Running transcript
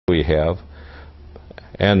we have.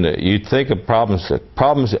 And you'd think of problems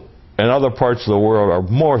in other parts of the world are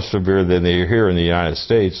more severe than they are here in the United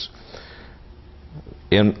States.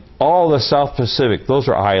 In all the South Pacific, those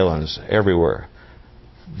are islands everywhere.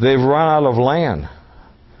 They've run out of land.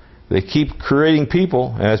 They keep creating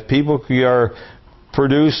people, and as people are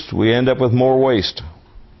produced, we end up with more waste.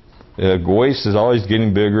 Waste is always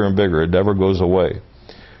getting bigger and bigger. It never goes away.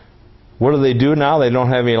 What do they do now? They don't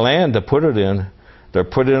have any land to put it in. They're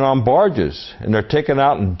putting it on barges, and they're taking it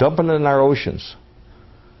out and dumping it in our oceans.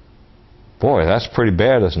 Boy, that's pretty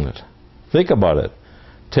bad, isn't it? Think about it.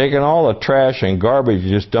 Taking all the trash and garbage and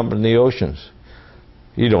just dumping in the oceans.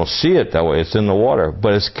 You don't see it that way. It's in the water.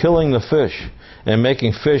 But it's killing the fish and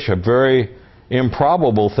making fish a very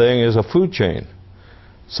improbable thing as a food chain.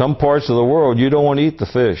 Some parts of the world, you don't want to eat the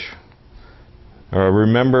fish. I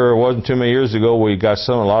remember it wasn't too many years ago we got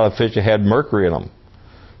a lot of fish that had mercury in them.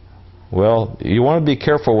 Well, you want to be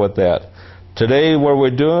careful with that. Today what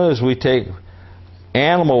we're doing is we take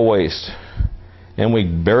animal waste and we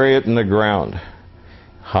bury it in the ground.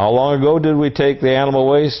 How long ago did we take the animal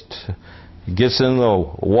waste? It gets in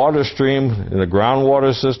the water stream, in the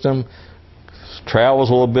groundwater system, travels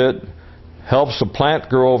a little bit, helps the plant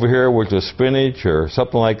grow over here, which is spinach or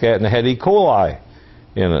something like that, and it had E. coli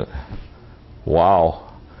in it.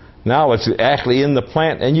 Wow. Now it's actually in the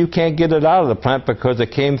plant, and you can't get it out of the plant because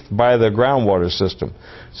it came by the groundwater system.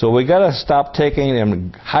 So we got to stop taking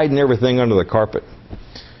and hiding everything under the carpet.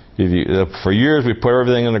 For years we put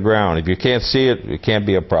everything in the ground. If you can't see it, it can't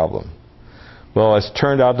be a problem. Well, it's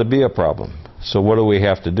turned out to be a problem. So what do we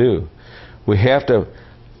have to do? We have to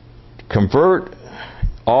convert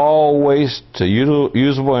all waste to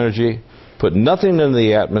usable energy, put nothing in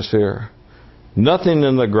the atmosphere, nothing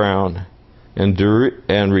in the ground,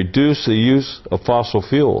 and reduce the use of fossil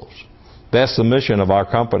fuels. That's the mission of our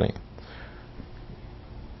company.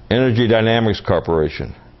 Energy Dynamics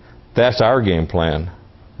Corporation. That's our game plan.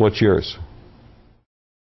 What's yours?